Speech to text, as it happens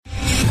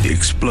the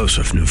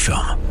explosive new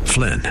film,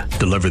 Flynn,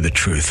 Deliver the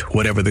Truth,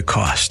 Whatever the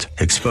Cost,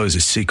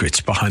 exposes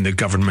secrets behind the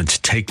government's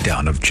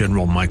takedown of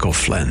General Michael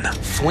Flynn.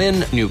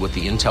 Flynn knew what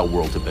the intel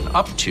world had been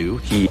up to.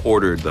 He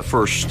ordered the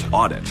first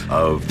audit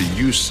of the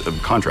use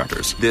of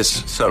contractors.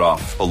 This set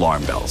off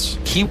alarm bells.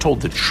 He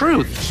told the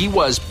truth. He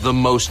was the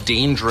most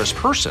dangerous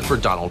person for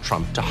Donald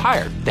Trump to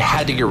hire. They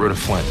had to get rid of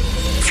Flynn.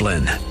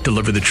 Flynn,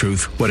 Deliver the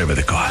Truth, Whatever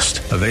the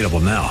Cost. Available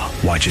now.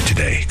 Watch it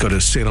today. Go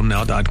to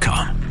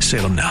salemnow.com.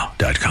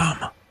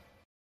 salemnow.com.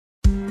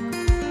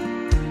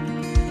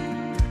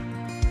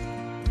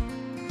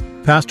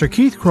 Pastor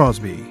Keith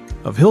Crosby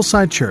of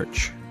Hillside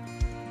Church.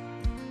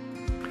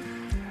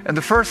 And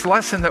the first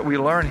lesson that we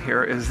learn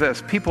here is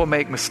this: people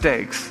make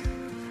mistakes,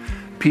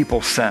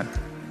 people sin.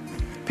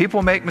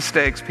 People make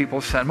mistakes,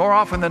 people sin. More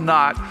often than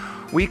not,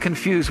 we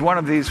confuse one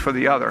of these for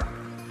the other.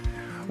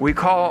 We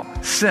call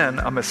sin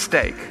a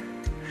mistake.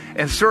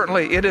 And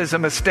certainly it is a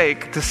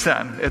mistake to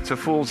sin. It's a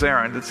fool's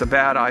errand. It's a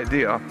bad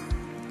idea.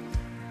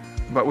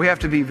 But we have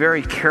to be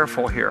very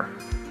careful here,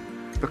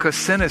 because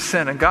sin is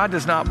sin, and God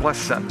does not bless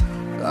sin.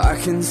 I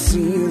can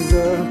see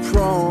the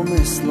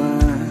promised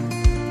land,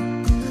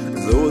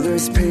 though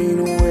there's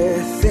pain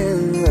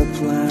within the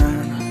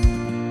plan.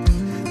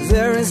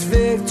 There is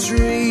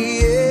victory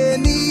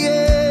in the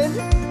end.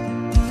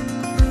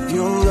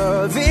 Your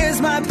love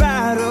is my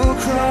battle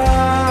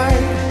cry,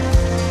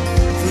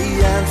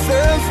 the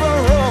answer for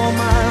all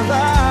my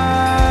life.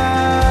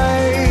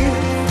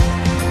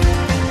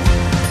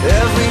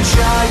 Every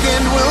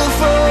giant will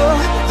fall,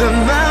 the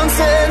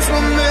mountains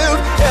will move,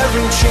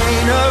 every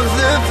chain of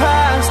the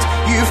past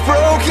you've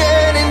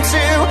broken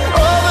into.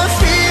 All the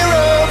fear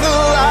of the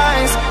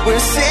lies, we're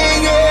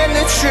singing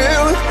the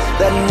truth,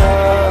 that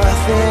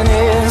nothing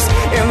is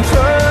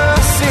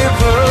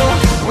impossible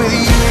with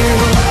you.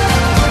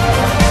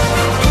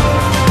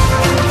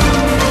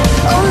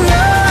 Oh,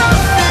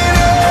 nothing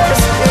is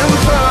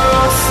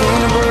impossible.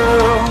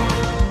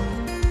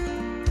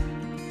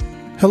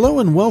 Hello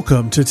and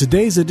welcome to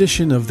today's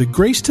edition of the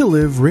Grace to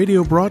Live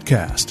radio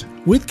broadcast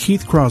with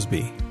Keith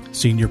Crosby,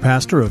 Senior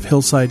Pastor of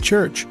Hillside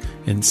Church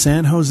in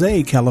San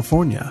Jose,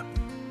 California.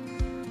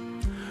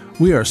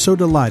 We are so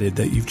delighted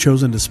that you've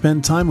chosen to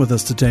spend time with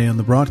us today on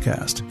the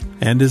broadcast.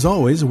 And as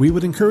always, we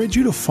would encourage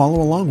you to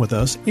follow along with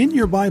us in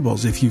your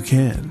Bibles if you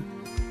can.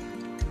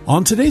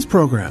 On today's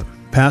program,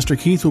 Pastor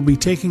Keith will be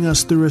taking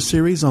us through a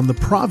series on the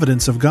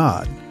providence of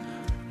God,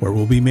 where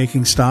we'll be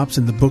making stops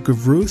in the book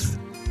of Ruth,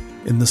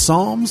 in the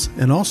Psalms,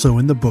 and also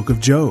in the book of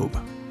Job.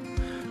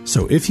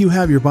 So if you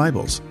have your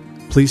Bibles,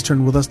 please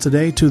turn with us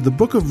today to the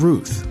book of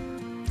Ruth.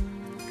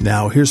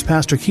 Now here's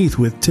Pastor Keith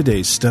with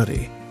today's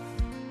study.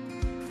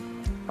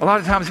 A lot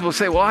of times people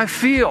say, well, I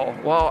feel.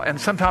 Well, and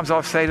sometimes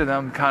I'll say to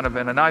them kind of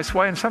in a nice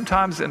way, and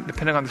sometimes,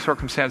 depending on the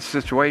circumstance,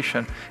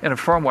 situation, in a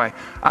firm way,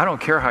 I don't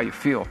care how you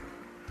feel.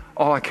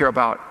 All I care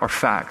about are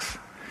facts.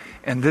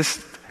 And this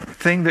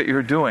thing that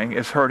you're doing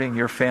is hurting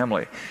your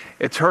family.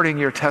 It's hurting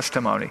your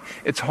testimony.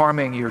 It's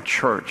harming your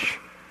church.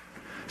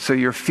 So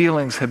your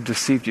feelings have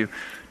deceived you.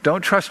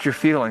 Don't trust your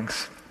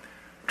feelings.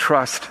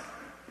 Trust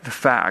the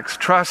facts.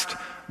 Trust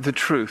the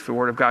truth, the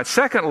Word of God.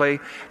 Secondly,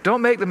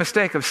 don't make the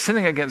mistake of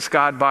sinning against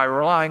God by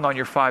relying on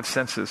your five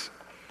senses.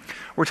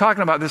 We're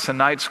talking about this in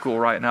night school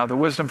right now, the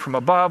wisdom from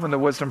above and the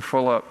wisdom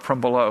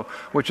from below,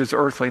 which is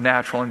earthly,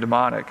 natural, and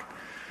demonic.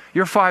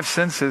 Your five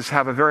senses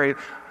have a very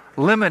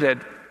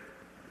limited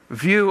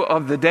view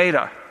of the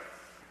data.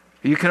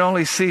 You can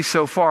only see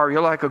so far.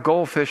 You're like a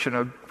goldfish in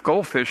a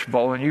goldfish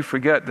bowl, and you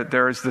forget that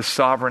there is this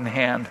sovereign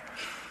hand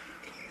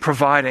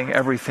providing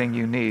everything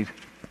you need.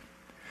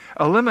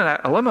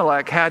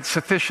 Elimelech had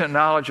sufficient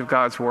knowledge of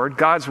God's word,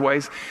 God's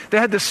ways. They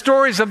had the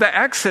stories of the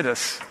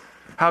Exodus,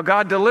 how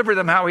God delivered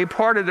them, how he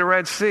parted the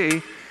Red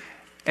Sea,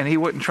 and he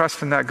wouldn't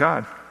trust in that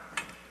God.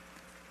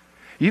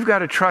 You've got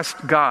to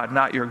trust God,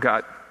 not your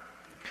gut.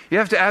 You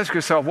have to ask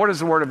yourself, what does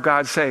the Word of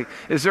God say?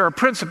 Is there a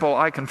principle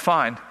I can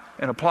find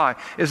and apply?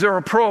 Is there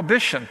a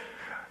prohibition,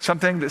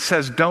 something that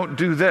says don't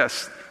do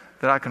this,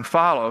 that I can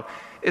follow?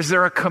 Is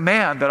there a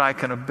command that I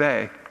can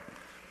obey?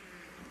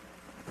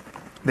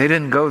 They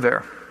didn't go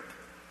there.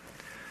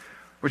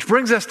 Which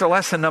brings us to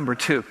lesson number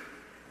 2.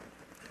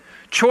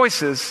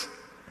 Choices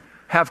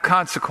have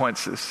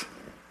consequences.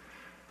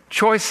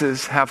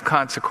 Choices have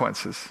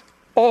consequences.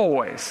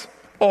 Always,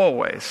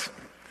 always.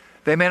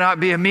 They may not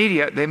be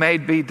immediate. They may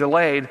be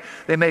delayed.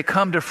 They may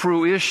come to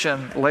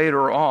fruition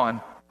later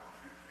on.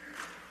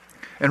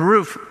 In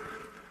Ruth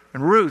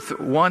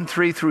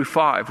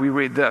 1:3-5, we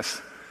read this.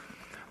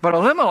 But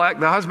Elimelech,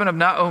 the husband of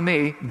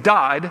Naomi,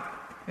 died,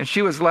 and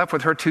she was left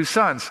with her 2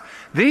 sons.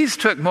 These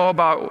took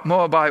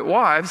Moabite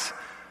wives.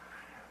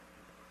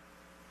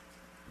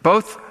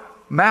 Both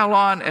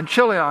Mahlon and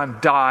Chilion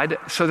died,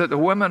 so that the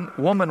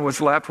woman was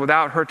left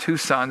without her 2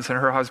 sons and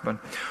her husband.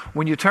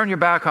 When you turn your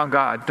back on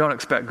God, don't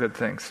expect good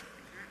things.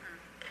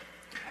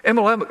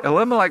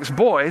 Elimelech's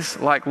boys,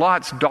 like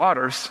Lot's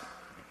daughters,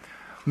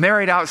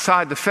 married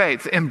outside the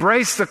faith,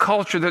 embraced the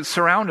culture that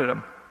surrounded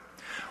them.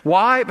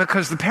 Why?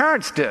 Because the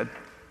parents did.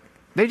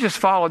 They just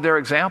followed their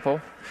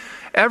example.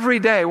 Every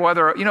day,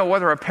 whether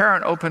a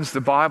parent opens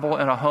the Bible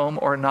in a home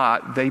or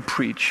not, they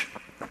preach.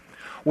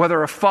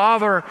 Whether a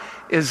father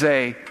is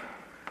a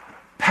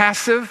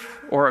passive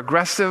or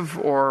aggressive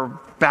or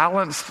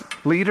balanced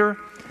leader,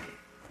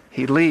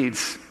 he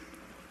leads.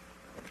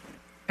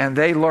 And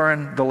they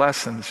learn the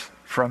lessons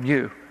from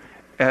you,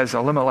 as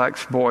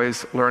Elimelech's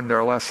boys learned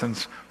their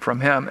lessons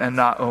from him and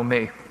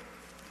Naomi.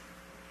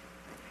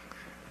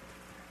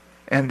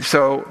 And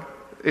so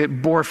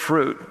it bore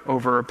fruit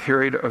over a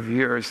period of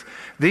years.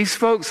 These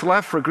folks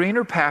left for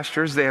greener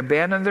pastures. They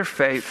abandoned their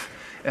faith,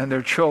 and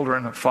their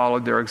children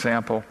followed their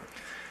example.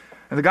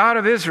 And the God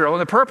of Israel,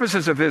 and the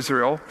purposes of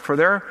Israel, for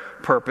their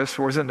purpose,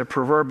 was in the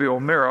proverbial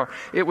mirror.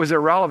 It was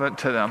irrelevant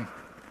to them.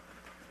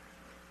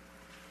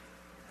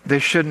 They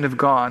shouldn't have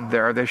gone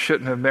there. They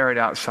shouldn't have married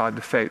outside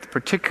the faith,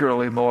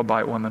 particularly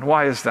Moabite women.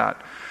 Why is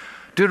that?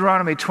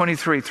 Deuteronomy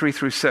 23,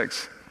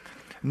 3-6.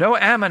 No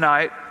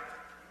Ammonite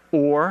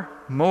or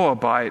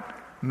Moabite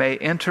may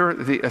enter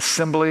the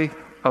assembly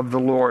of the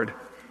Lord,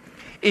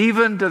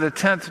 even to the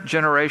 10th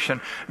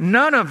generation.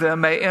 None of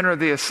them may enter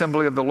the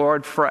assembly of the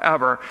Lord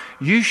forever.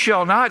 You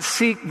shall not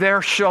seek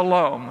their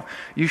shalom.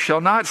 You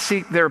shall not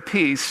seek their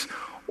peace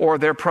or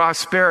their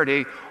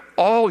prosperity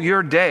all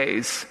your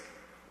days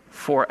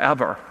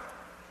forever.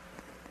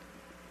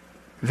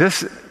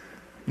 This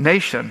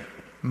nation,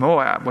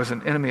 Moab, was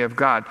an enemy of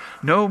God.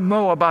 No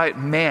Moabite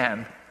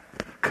man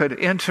could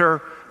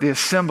enter the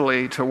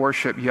assembly to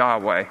worship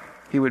Yahweh.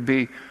 He would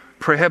be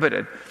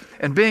prohibited.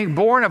 And being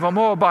born of a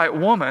Moabite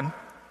woman,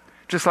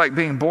 just like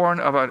being born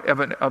of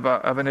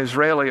an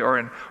Israeli or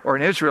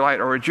an Israelite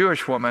or a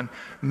Jewish woman,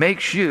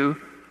 makes you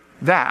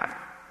that.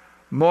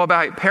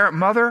 Moabite parent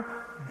mother,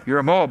 you're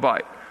a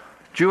Moabite.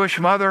 Jewish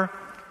mother,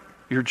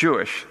 you're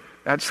Jewish.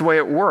 That's the way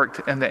it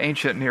worked in the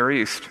ancient Near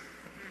East.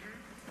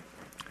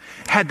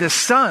 Had the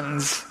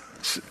sons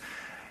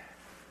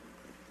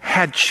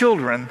had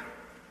children,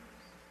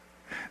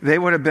 they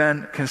would have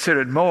been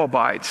considered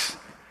Moabites.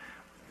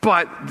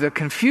 But the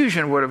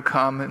confusion would have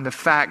come in the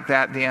fact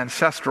that the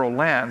ancestral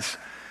lands,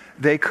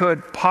 they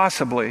could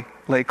possibly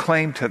lay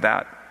claim to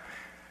that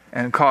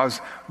and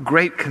cause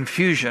great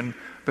confusion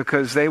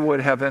because they would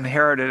have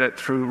inherited it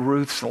through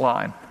Ruth's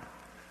line.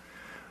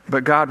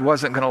 But God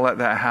wasn't going to let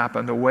that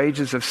happen. The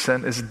wages of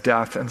sin is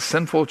death, and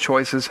sinful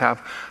choices have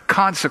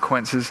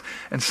consequences,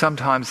 and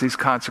sometimes these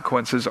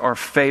consequences are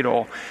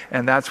fatal,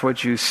 and that's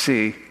what you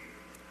see.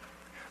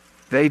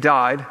 They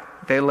died.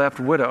 They left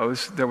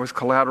widows. There was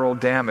collateral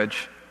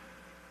damage.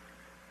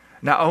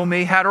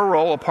 Naomi had a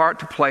role, a part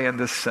to play in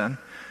this sin.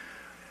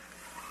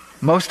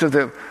 Most of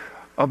the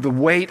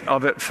weight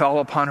of it fell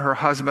upon her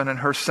husband and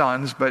her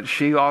sons, but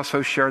she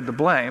also shared the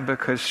blame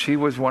because she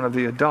was one of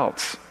the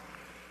adults.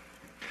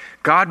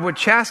 God would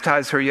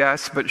chastise her,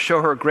 yes, but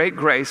show her great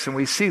grace, and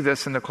we see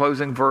this in the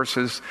closing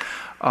verses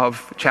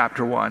of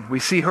chapter 1. We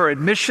see her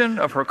admission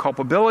of her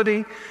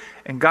culpability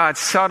and God's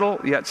subtle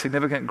yet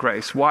significant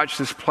grace. Watch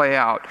this play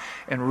out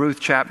in Ruth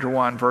chapter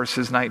 1,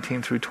 verses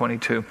 19 through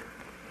 22.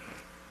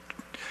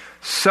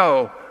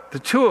 So the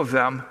two of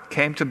them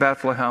came to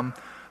Bethlehem.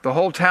 The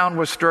whole town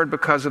was stirred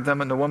because of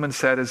them, and the woman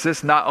said, "Is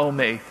this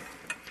Naomi?"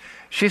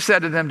 She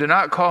said to them, "Do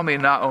not call me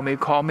Naomi,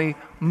 call me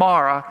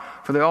Mara,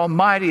 for the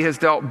Almighty has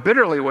dealt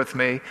bitterly with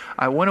me.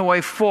 I went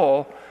away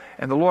full,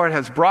 and the Lord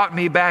has brought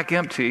me back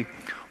empty.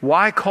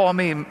 Why call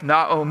me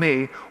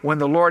Naomi when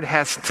the Lord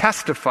has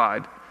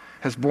testified,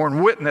 has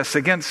borne witness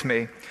against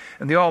me,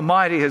 and the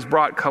Almighty has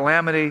brought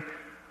calamity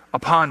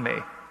upon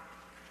me?"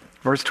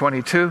 Verse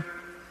 22,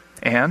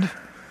 and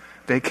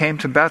they came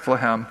to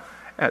Bethlehem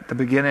at the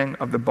beginning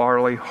of the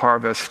barley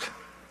harvest.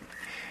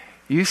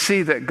 You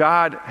see that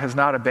God has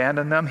not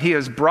abandoned them. He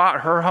has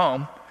brought her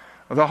home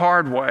the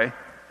hard way.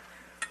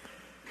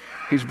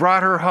 He's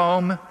brought her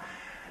home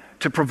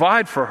to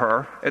provide for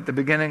her at the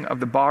beginning of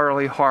the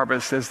barley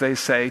harvest. As they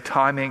say,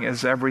 timing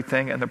is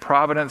everything. In the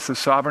providence, the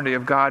sovereignty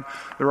of God,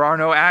 there are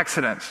no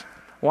accidents.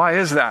 Why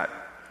is that?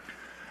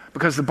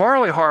 Because the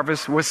barley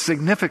harvest was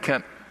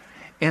significant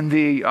in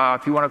the,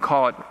 if you want to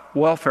call it,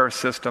 welfare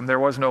system. There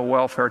was no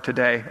welfare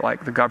today,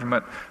 like the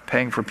government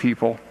paying for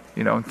people,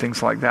 and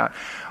things like that.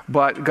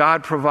 But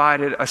God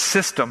provided a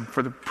system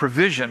for the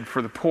provision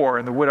for the poor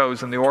and the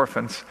widows and the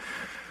orphans.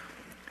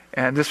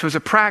 And this was a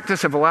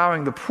practice of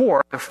allowing the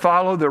poor to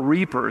follow the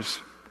reapers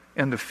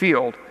in the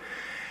field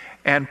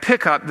and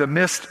pick up the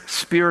missed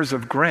spears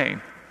of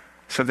grain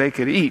so they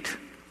could eat.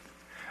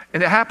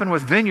 And it happened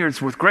with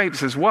vineyards with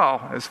grapes as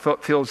well as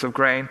fields of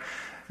grain.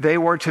 They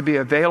were to be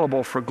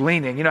available for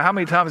gleaning. How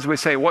many times we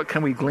say, what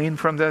can we glean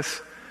from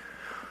this?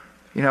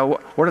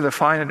 What are the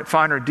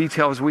finer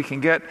details we can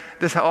get?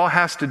 This all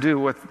has to do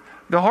with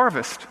the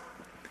harvest,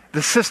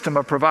 the system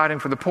of providing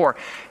for the poor.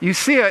 You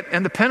see it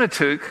in the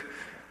Pentateuch,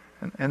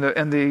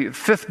 in the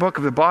fifth book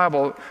of the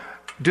Bible,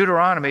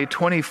 Deuteronomy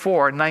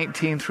 24,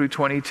 19 through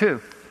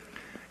 22.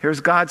 Here's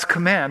God's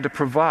command to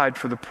provide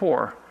for the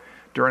poor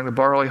during the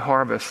barley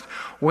harvest.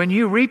 When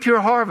you reap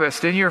your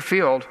harvest in your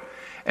field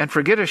and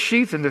forget a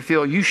sheath in the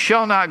field, you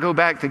shall not go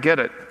back to get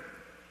it.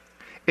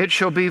 It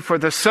shall be for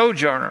the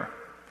sojourner,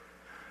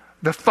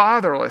 the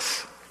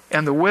fatherless,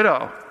 and the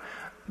widow,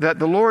 that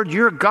the Lord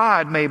your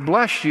God may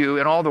bless you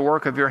in all the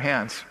work of your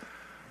hands,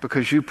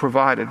 because you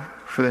provided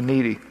for the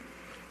needy.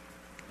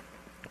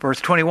 Verse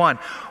 21,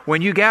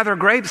 when you gather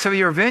grapes of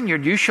your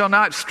vineyard, you shall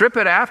not strip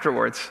it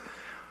afterwards.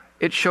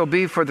 It shall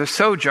be for the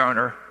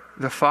sojourner,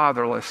 the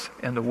fatherless,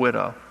 and the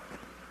widow.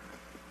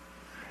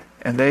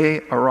 And they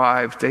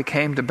arrived, they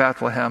came to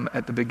Bethlehem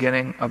at the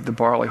beginning of the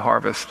barley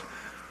harvest.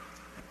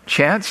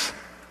 Chance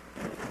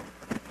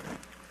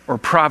or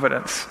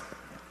providence?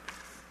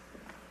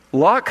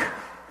 Luck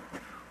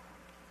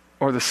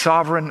or the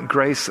sovereign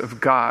grace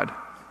of God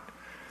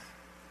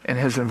and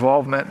his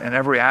involvement in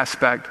every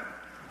aspect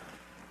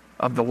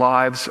of the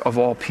lives of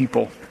all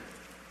people?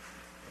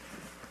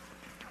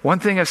 One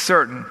thing is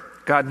certain,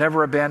 God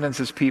never abandons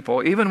his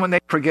people, even when they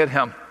forget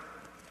him.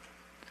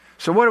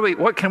 So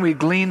what can we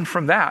glean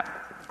from that?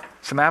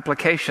 Some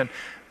application.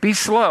 Be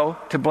slow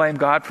to blame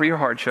God for your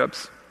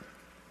hardships,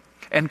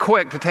 and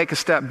quick to take a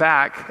step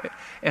back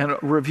and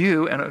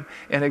review and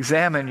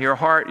examine your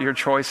heart, your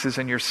choices,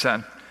 and your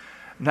sin.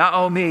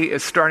 Naomi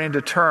is starting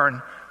to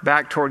turn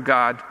back toward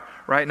God.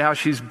 Right now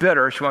she's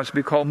bitter. She wants to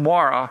be called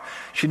Mara.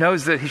 She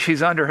knows that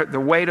she's under the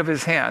weight of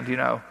his hand,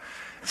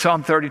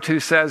 Psalm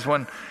 32 says,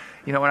 when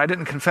I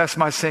didn't confess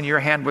my sin, your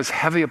hand was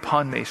heavy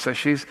upon me. So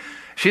she's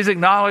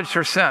acknowledged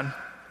her sin.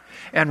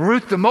 And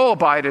Ruth the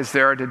Moabite is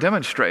there to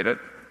demonstrate it,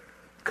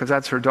 because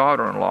that's her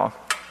daughter-in-law.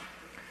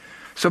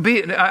 So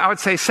I would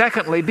say,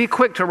 secondly, be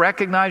quick to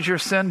recognize your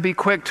sin. Be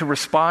quick to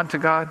respond to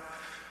God.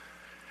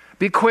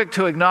 Be quick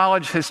to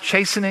acknowledge his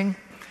chastening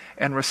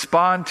and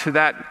respond to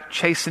that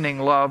chastening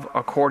love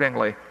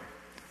accordingly.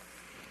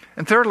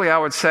 And thirdly, I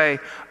would say,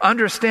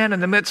 understand in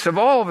the midst of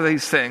all of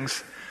these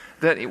things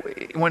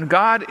that when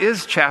God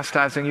is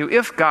chastising you,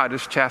 if God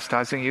is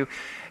chastising you,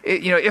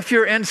 if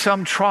you're in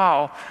some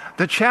trial,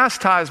 the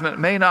chastisement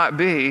may not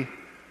be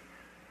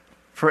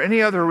for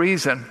any other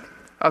reason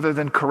other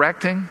than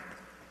correcting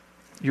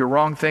your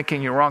wrong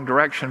thinking, your wrong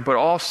direction, but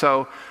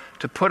also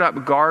to put up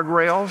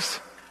guardrails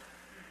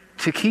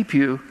to keep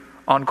you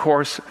on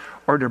course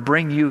or to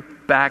bring you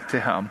back to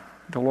him.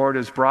 The Lord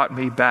has brought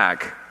me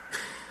back,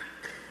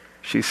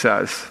 she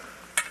says.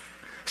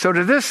 So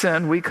to this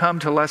end, we come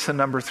to lesson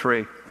number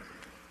 3.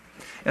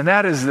 And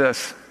that is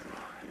this.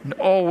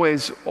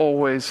 Always,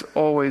 always,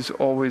 always,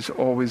 always,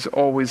 always,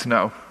 always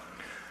know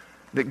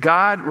that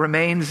God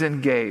remains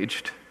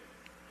engaged.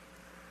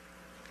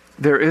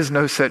 There is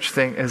no such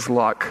thing as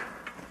luck.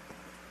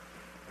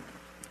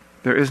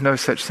 There is no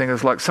such thing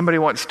as luck. Somebody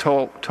once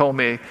told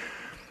me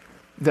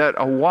that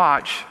a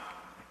watch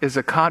is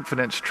a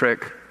confidence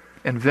trick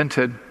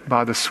invented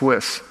by the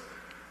Swiss.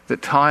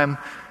 That time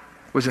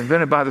was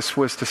invented by the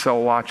Swiss to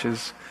sell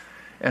watches,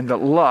 and that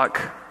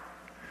luck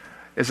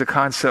is a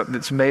concept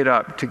that's made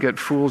up to get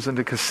fools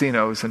into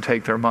casinos and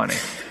take their money.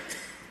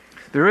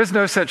 There is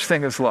no such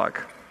thing as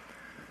luck.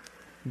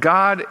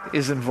 God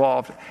is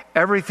involved.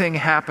 Everything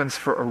happens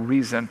for a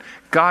reason.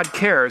 God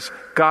cares.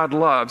 God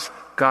loves.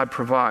 God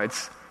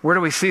provides. Where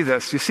do we see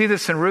this? You see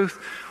this in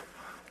Ruth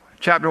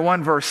chapter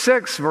 1, verse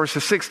 6,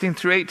 verses 16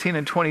 through 18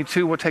 and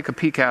 22. We'll take a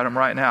peek at them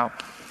right now.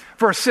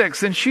 Verse 6,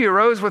 then she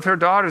arose with her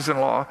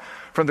daughters-in-law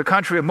from the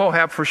country of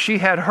Moab, for she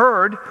had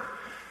heard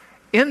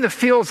in the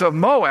fields of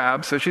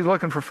Moab, so she's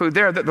looking for food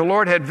there, that the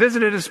Lord had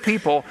visited his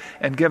people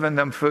and given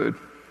them food.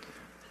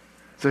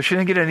 So she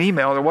didn't get an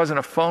email. There wasn't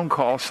a phone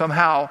call.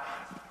 Somehow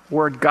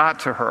word got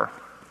to her.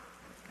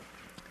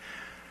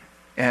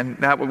 And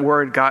that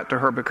word got to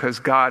her because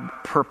God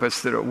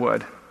purposed that it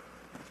would.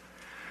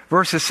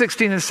 Verses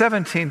 16 and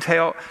 17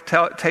 tell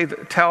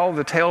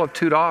the tale of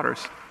two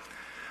daughters.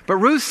 But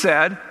Ruth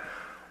said,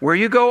 where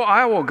you go,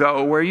 I will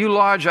go. Where you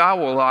lodge, I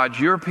will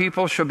lodge. Your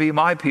people shall be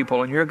my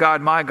people, and your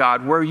God, my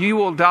God. Where you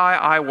will die,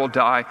 I will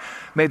die.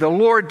 May the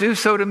Lord do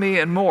so to me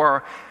and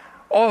more.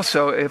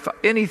 Also, if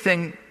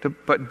anything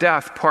but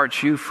death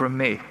parts you from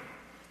me.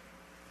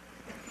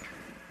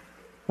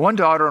 One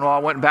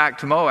daughter-in-law went back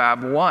to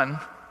Moab. One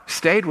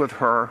stayed with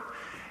her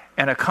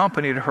and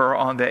accompanied her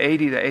on the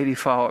 80 to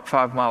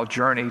 85-mile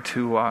journey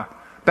to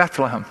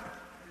Bethlehem.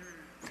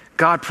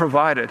 God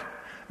provided.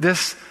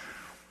 This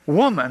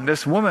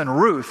woman,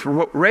 Ruth,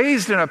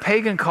 raised in a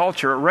pagan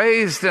culture,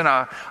 raised in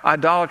an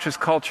idolatrous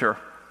culture,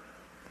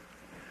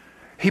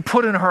 he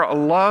put in her a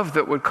love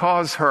that would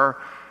cause her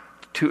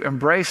to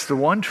embrace the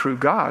one true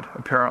God,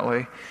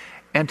 apparently,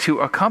 and to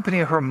accompany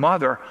her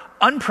mother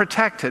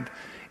unprotected.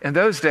 In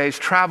those days,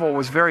 travel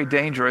was very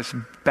dangerous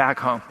back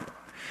home,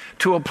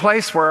 to a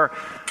place where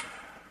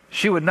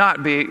she would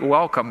not be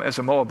welcome as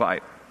a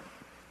Moabite.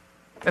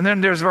 And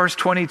then there's verse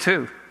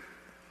 22.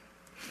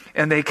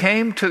 And they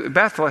came to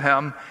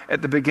Bethlehem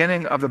at the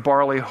beginning of the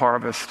barley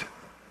harvest.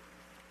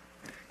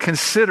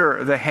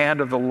 Consider the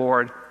hand of the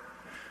Lord.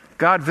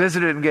 God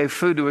visited and gave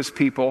food to his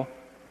people,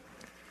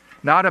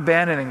 not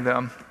abandoning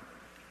them.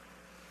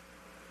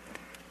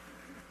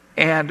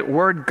 And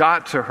word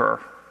got to her.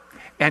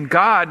 And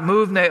God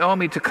moved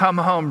Naomi to come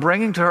home,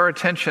 bringing to her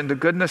attention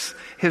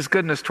his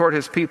goodness toward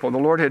his people. The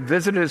Lord had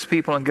visited his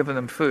people and given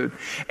them food.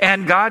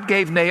 And God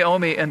gave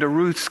Naomi into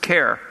Ruth's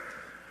care.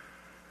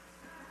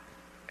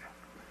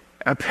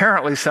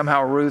 Apparently,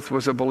 somehow, Ruth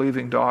was a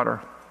believing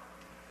daughter.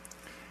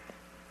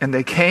 And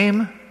they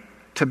came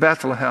to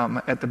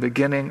Bethlehem at the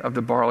beginning of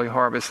the barley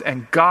harvest,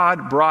 and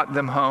God brought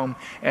them home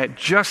at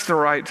just the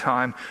right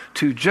time,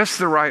 to just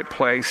the right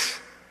place,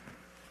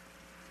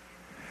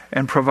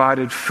 and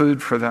provided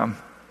food for them.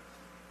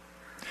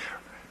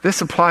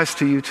 This applies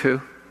to you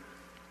too.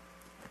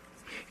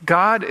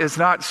 God is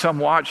not some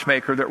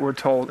watchmaker that we're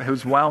told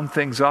who's wound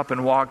things up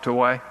and walked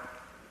away.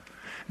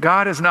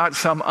 God is not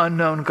some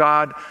unknown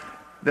God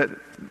that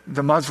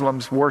the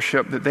Muslims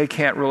worship, that they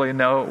can't really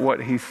know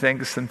what he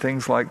thinks and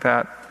things like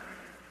that.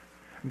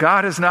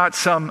 God is not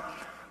some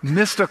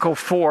mystical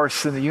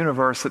force in the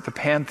universe that the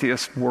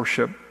pantheists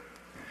worship.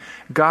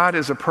 God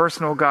is a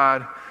personal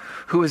God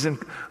who is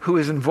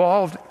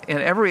involved in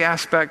every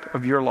aspect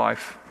of your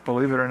life,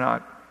 believe it or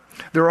not.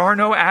 There are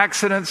no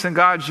accidents in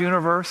God's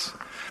universe.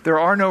 There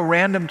are no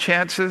random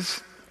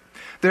chances.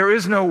 There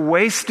is no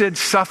wasted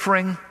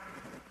suffering.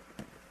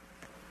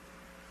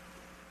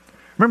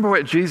 Remember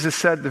what Jesus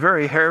said, the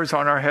very hairs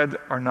on our head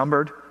are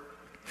numbered.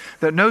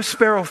 That no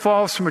sparrow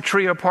falls from a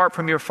tree apart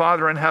from your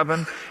Father in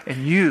heaven,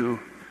 and you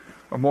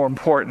are more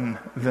important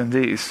than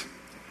these.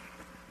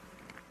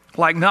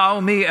 Like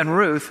Naomi and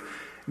Ruth,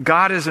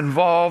 God is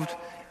involved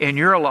in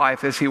your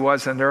life as he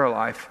was in their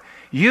life.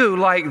 You,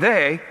 like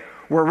they,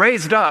 were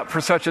raised up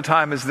for such a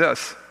time as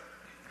this.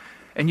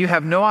 And you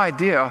have no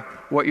idea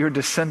what your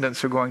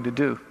descendants are going to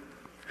do,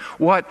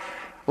 what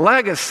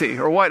legacy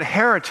or what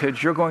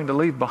heritage you're going to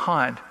leave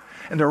behind,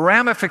 and the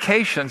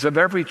ramifications of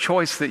every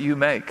choice that you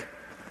make.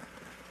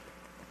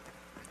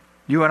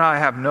 You and I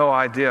have no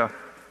idea.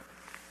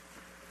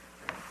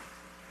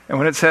 And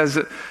when it says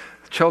that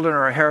children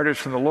are a heritage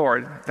from the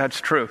Lord, that's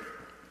true.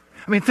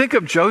 I mean, think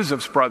of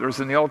Joseph's brothers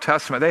in the Old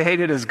Testament. They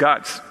hated his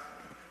guts.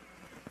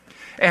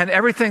 And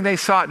everything they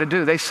sought to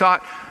do, they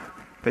sought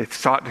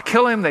to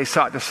kill him, they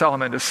sought to sell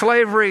him into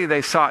slavery,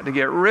 they sought to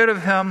get rid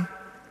of him.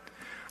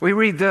 We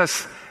read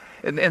this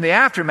in the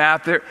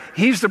aftermath.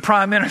 He's the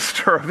prime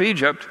minister of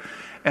Egypt,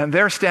 and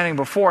they're standing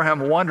before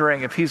him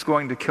wondering if he's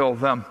going to kill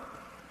them.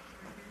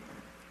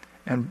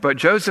 But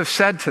Joseph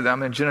said to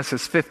them in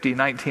Genesis 50,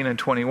 19 and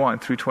 21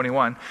 through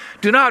 21,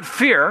 "Do not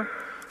fear,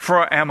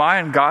 for am I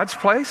in God's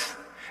place?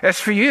 As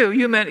for you,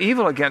 you meant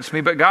evil against me,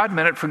 but God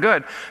meant it for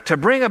good, to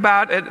bring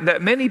about it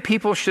that many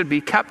people should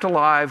be kept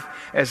alive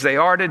as they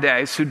are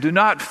today. So do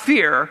not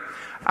fear,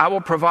 I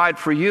will provide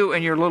for you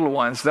and your little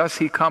ones." Thus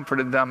he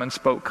comforted them and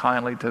spoke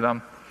kindly to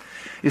them.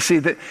 You see,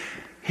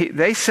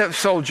 they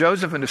sold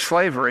Joseph into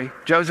slavery.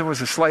 Joseph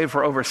was a slave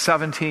for over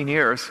 17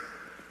 years.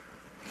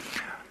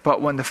 But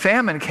when the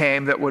famine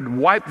came that would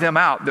wipe them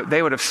out, that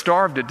they would have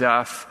starved to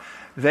death,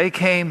 they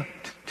came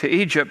to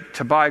Egypt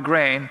to buy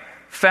grain,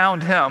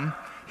 found him,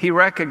 he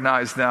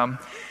recognized them,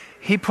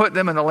 he put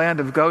them in the land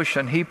of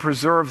Goshen, he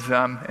preserved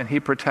them, and he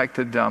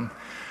protected them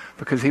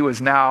because he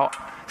was now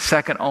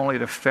second only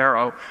to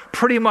Pharaoh.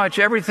 Pretty much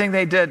everything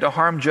they did to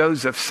harm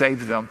Joseph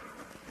saved them.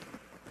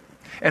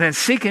 And in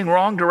seeking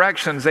wrong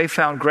directions, they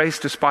found grace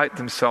despite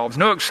themselves.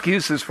 No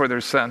excuses for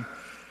their sin.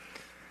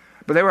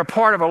 But they were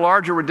part of a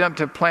larger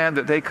redemptive plan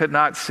that they could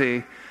not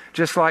see,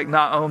 just like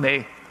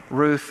Naomi,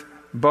 Ruth,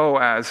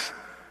 Boaz,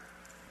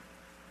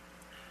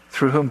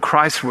 through whom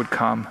Christ would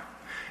come.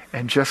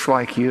 And just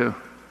like you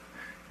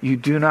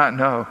do not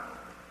know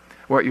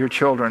what your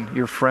children,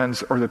 your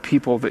friends, or the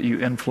people that you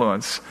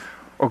influence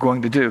are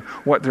going to do,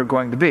 what they're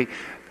going to be.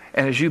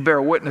 And as you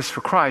bear witness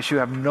for Christ, you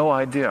have no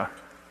idea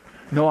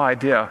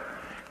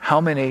how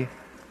many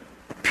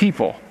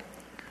people,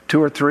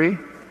 2 or 3,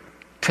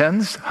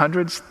 tens,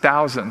 hundreds,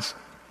 thousands,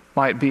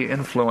 might be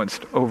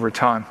influenced over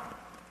time.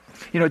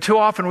 You know, too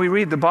often we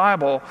read the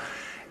Bible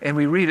and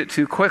we read it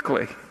too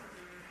quickly.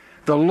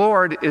 The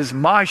Lord is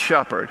my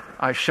shepherd,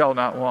 I shall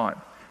not want.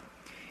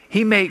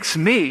 He makes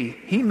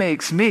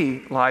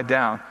me lie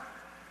down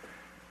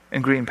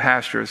in green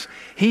pastures.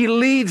 He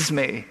leads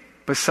me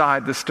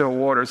beside the still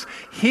waters.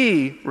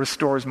 He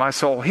restores my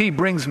soul. He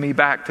brings me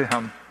back to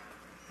him.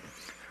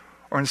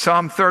 Or in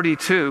Psalm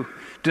 32,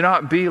 do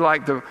not be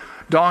like the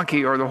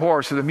donkey or the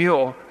horse or the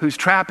mule whose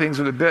trappings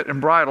are the bit and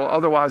bridle,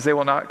 otherwise they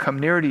will not come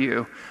near to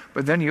you.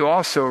 But then you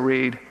also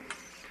read,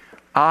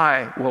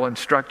 I will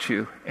instruct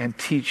you and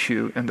teach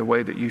you in the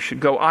way that you should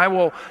go. I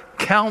will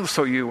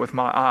counsel you with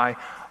my eye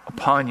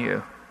upon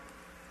you.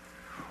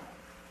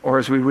 Or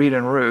as we read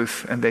in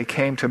Ruth, and they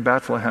came to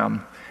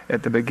Bethlehem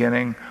at the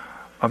beginning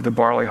of the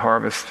barley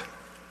harvest.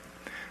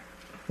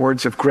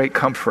 Words of great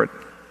comfort.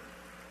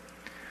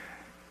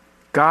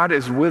 God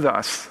is with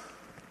us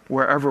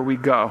wherever we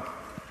go,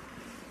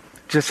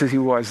 just as he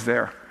was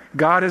there.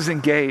 God is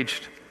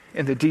engaged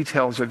in the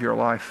details of your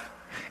life,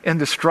 in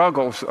the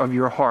struggles of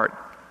your heart,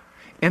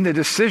 in the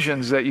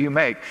decisions that you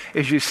make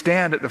as you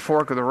stand at the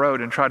fork of the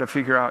road and try to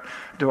figure out,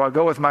 do I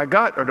go with my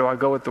gut or do I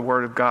go with the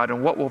Word of God?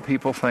 And what will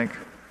people think?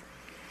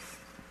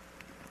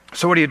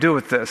 So what do you do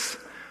with this?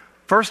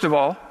 First of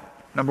all,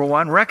 number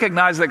one,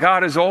 recognize that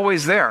God is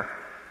always there.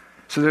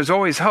 So there's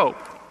always hope.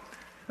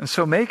 And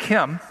so make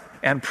him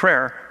and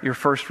prayer your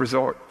first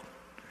resort.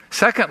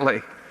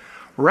 Secondly,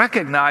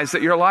 recognize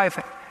that your life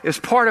is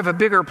part of a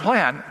bigger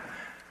plan.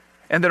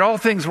 and that all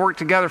things work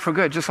together for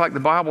good, just like the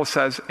Bible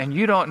says, and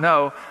you don't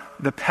know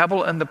the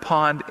pebble in the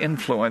pond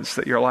influence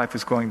that your life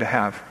is going to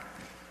have.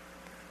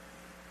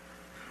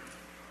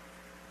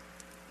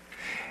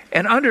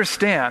 And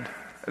understand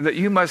that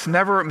you must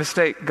never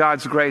mistake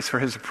God's grace for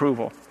his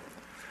approval.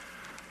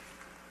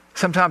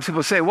 Sometimes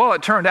people say, well,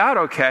 it turned out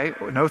okay.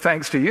 No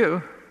thanks to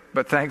you,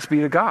 but thanks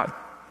be to God.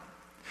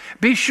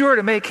 Be sure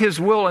to make his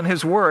will and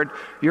his word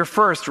your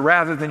first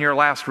rather than your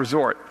last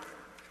resort,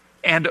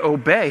 and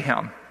obey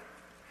him.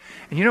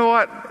 And you know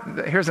what?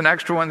 Here's an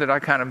extra one that I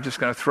kind of just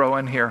going to throw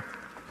in here.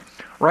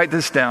 Write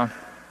this down.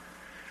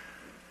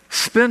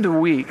 Spend a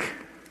week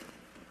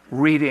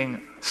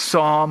reading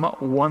Psalm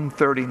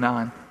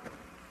 139.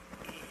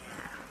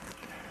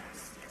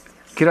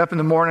 Get up in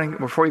the morning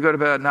before you go to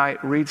bed at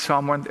night, read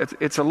Psalm 1.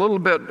 It's a little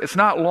bit, it's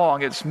not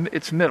long,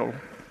 it's middle.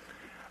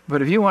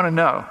 But if you want to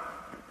know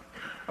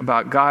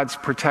about God's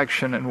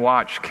protection and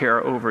watch,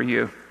 care over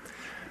you,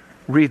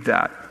 read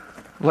that.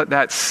 Let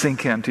that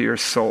sink into your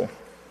soul.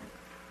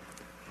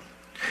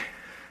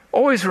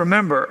 Always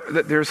remember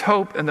that there's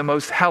hope in the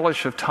most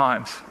hellish of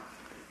times,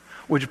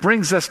 which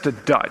brings us to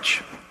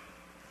Dutch.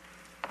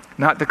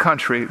 Not the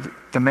country,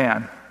 the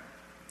man.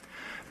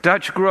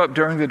 Dutch grew up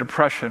during the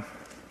Depression.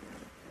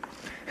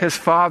 His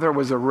father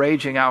was a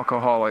raging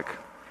alcoholic.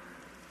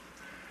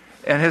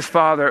 And his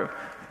father,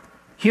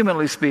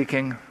 humanly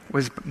speaking,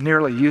 was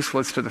nearly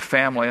useless to the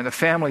family. And the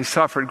family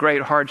suffered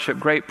great hardship,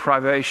 great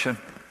privation.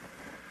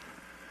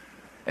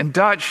 And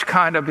Dutch he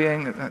ended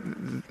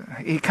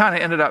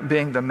up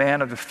being the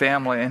man of the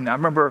family. And I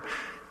remember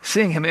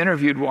seeing him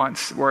interviewed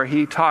once where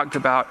he talked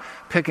about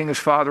picking his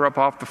father up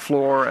off the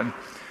floor and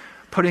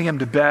putting him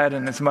to bed,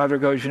 and his mother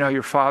goes,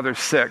 your father's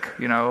sick,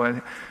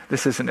 and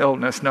this is an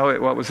illness. No, it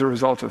was a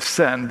result of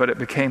sin, but it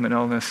became an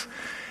illness.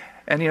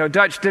 And,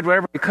 Dutch did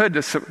whatever he could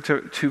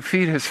to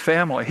feed his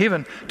family. He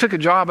even took a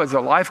job as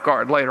a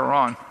lifeguard later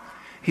on.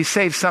 He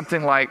saved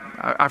something like,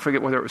 I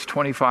forget whether it was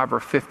 25 or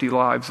 50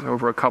 lives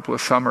over a couple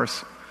of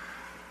summers.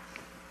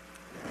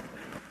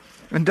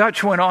 And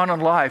Dutch went on in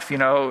life,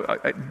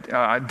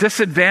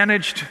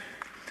 disadvantaged,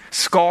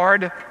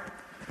 scarred,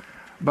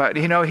 but,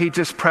 he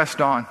just pressed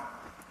on.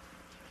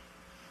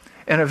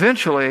 And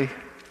eventually,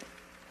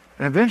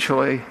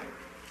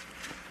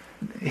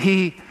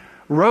 he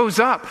rose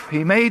up.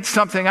 He made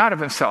something out of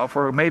himself,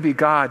 or maybe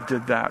God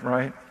did that,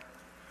 right?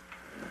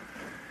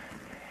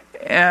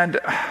 And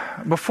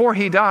before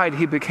he died,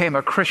 he became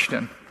a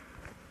Christian.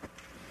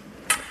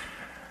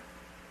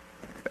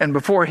 And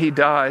before he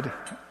died,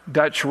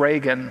 Dutch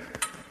Reagan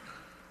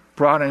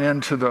brought an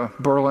end to the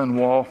Berlin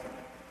Wall,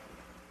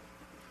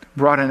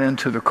 brought an end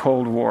to the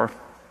Cold War,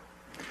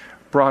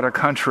 brought a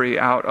country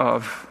out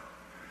of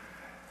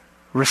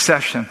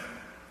recession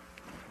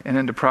and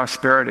into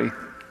prosperity.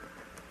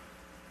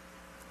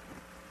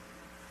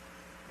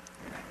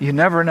 You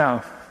never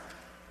know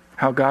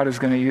how God is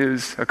going to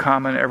use a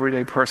common,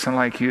 everyday person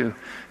like you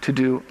to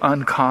do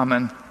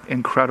uncommon,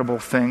 incredible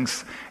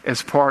things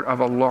as part of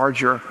a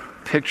larger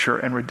picture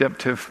and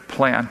redemptive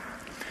plan.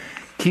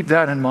 Keep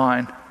that in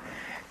mind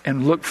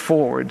and look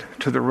forward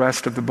to the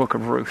rest of the book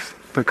of Ruth,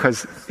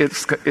 because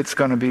it's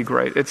going to be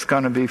great. It's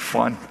going to be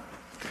fun.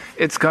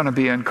 It's going to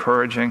be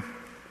encouraging,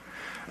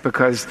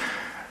 because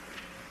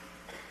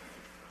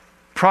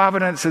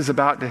Providence is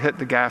about to hit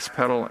the gas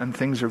pedal and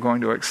things are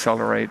going to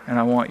accelerate. And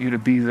I want you to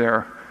be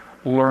there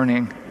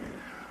learning,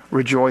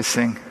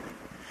 rejoicing,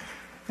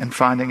 and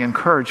finding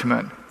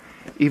encouragement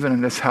even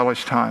in this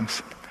hellish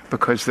times,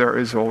 because there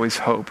is always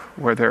hope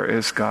where there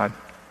is God.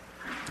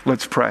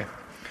 Let's pray.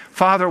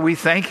 Father, we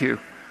thank you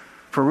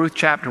for Ruth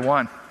chapter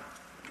 1.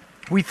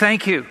 We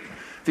thank you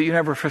that you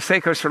never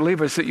forsake us or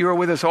leave us, that you are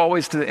with us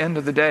always to the end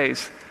of the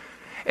days.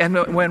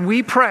 And when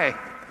we pray,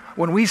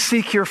 when we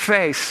seek your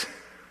face,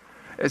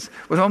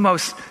 with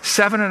almost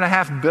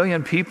 7.5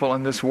 billion people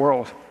in this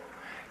world,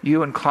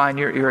 you incline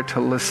your ear to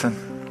listen.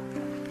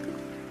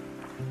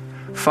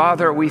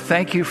 Father, we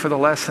thank you for the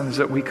lessons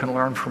that we can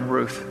learn from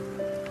Ruth.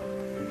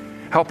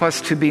 Help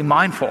us to be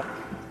mindful,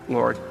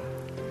 Lord,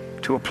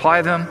 to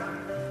apply them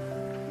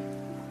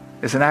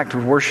as an act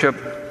of worship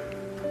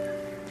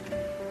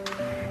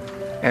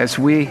as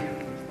we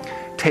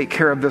take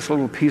care of this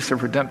little piece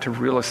of redemptive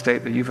real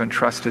estate that you've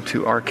entrusted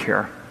to our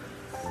care.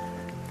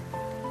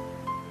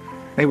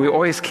 May we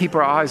always keep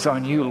our eyes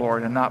on you,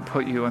 Lord, and not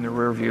put you in the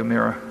rearview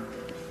mirror.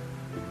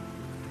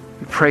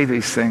 We pray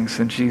these things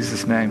in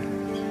Jesus' name.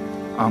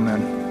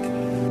 Amen.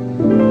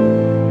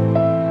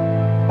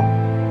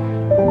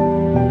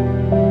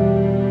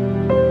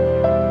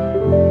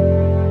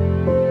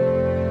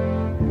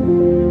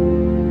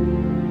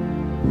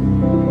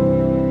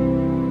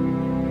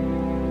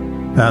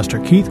 Pastor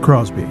Keith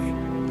Crosby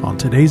on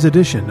today's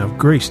edition of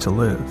Grace to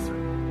Live.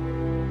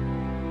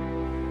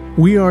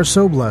 We are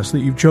so blessed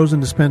that you've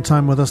chosen to spend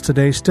time with us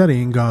today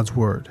studying God's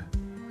Word.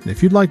 And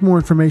if you'd like more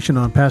information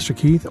on Pastor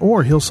Keith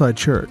or Hillside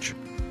Church,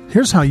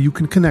 here's how you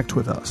can connect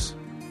with us.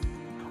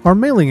 Our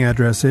mailing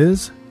address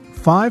is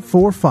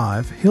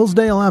 545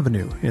 Hillsdale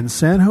Avenue in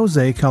San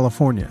Jose,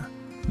 California,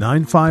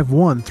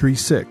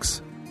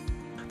 95136.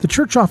 The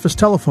church office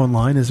telephone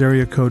line is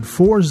area code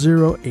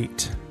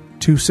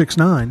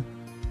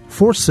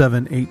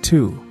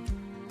 408-269-4782.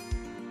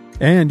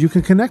 And you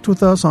can connect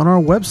with us on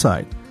our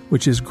website,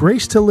 which is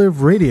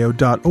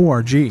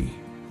gracetoliveradio.org.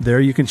 There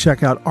you can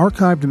check out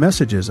archived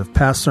messages of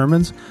past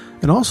sermons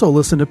and also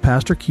listen to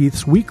Pastor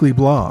Keith's weekly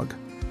blog.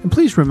 And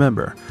please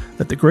remember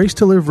that the Grace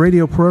to Live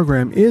radio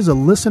program is a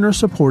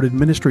listener-supported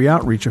ministry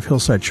outreach of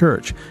Hillside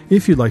Church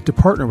if you'd like to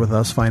partner with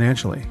us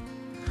financially.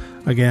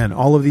 Again,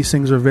 all of these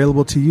things are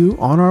available to you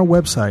on our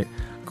website,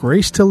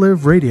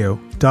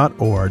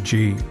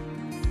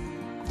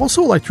 gracetoliveradio.org.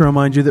 Also, I'd like to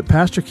remind you that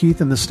Pastor Keith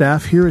and the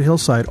staff here at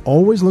Hillside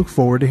always look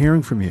forward to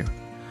hearing from you.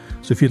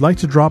 So if you'd like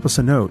to drop us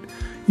a note,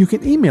 you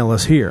can email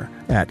us here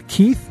at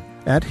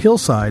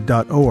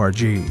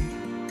keith@hillside.org.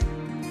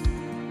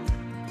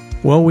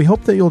 Well, we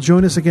hope that you'll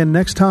join us again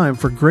next time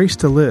for Grace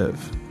to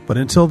Live. But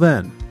until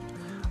then,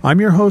 I'm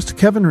your host,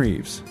 Kevin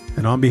Reeves,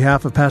 and on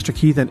behalf of Pastor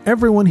Keith and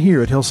everyone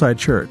here at Hillside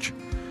Church,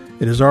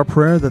 it is our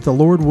prayer that the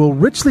Lord will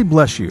richly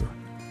bless you.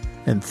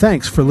 And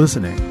thanks for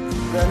listening.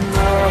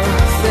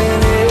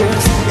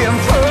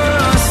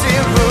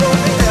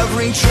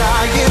 Every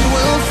giant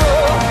will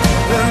fall,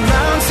 the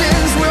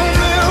mountains will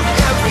move,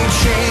 every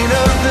chain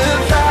of the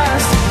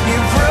past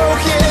you've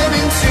broken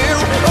into.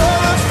 All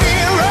the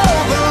fear,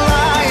 all the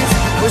lies,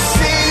 we're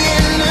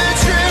seeing the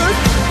truth,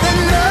 that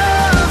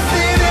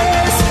nothing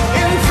is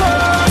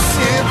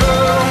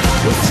impossible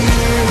with you.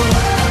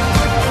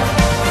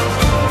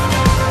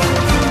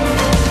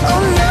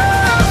 Oh,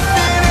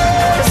 nothing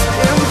is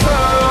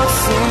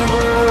impossible.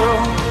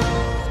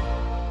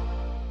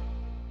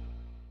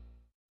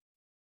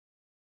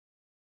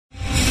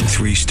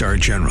 3-star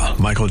General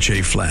Michael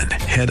J. Flynn,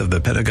 head of the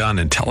Pentagon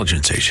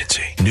Intelligence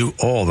Agency, knew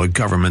all the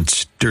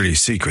government's dirty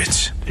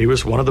secrets. He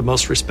was one of the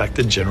most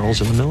respected generals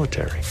in the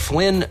military.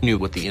 Flynn knew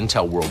what the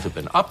intel world had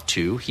been up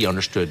to. He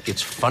understood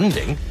its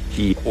funding.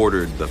 He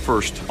ordered the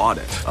first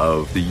audit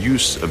of the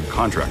use of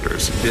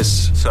contractors.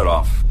 This set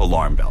off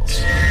alarm bells.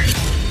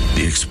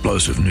 The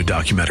explosive new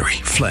documentary,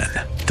 Flynn,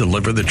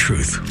 Deliver the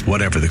Truth,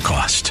 Whatever the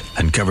Cost,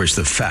 uncovers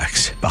the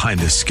facts behind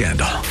this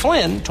scandal.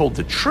 Flynn told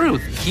the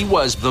truth. He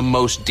was the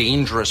most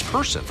dangerous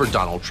person for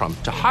Donald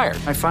Trump to hire.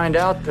 I find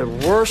out the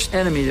worst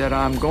enemy that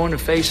I'm going to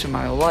face in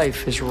my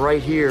life is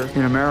right here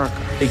in America.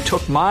 They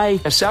took my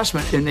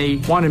assessment and they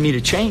wanted me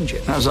to change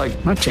it. And I was like,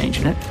 I'm not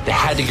changing it. They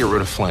had to get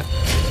rid of Flynn.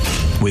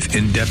 With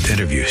in-depth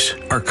interviews,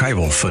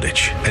 archival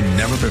footage, and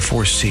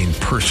never-before-seen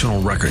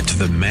personal records of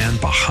the man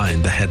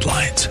behind the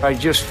headlines. I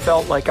just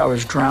felt like I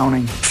was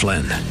drowning.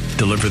 Flynn,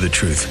 Deliver the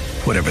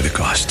Truth, Whatever the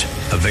Cost.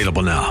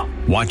 Available now.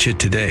 Watch it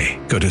today.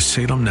 Go to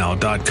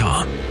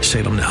salemnow.com.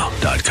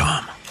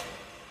 salemnow.com.